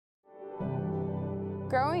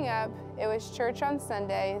Growing up, it was church on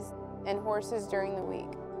Sundays and horses during the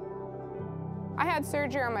week. I had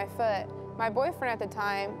surgery on my foot. My boyfriend at the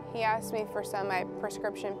time, he asked me for some of my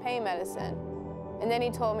prescription pain medicine, and then he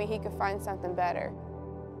told me he could find something better.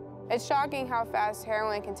 It's shocking how fast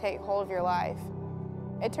heroin can take hold of your life.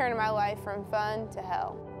 It turned my life from fun to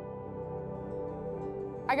hell.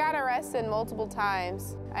 I got arrested multiple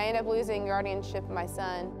times. I ended up losing guardianship of my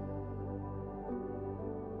son.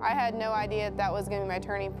 I had no idea that was going to be my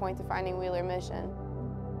turning point to finding Wheeler Mission.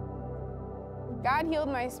 God healed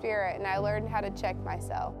my spirit, and I learned how to check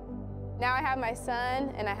myself. Now I have my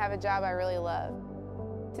son, and I have a job I really love.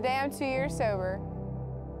 Today I'm 2 years sober.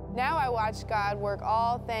 Now I watch God work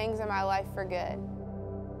all things in my life for good.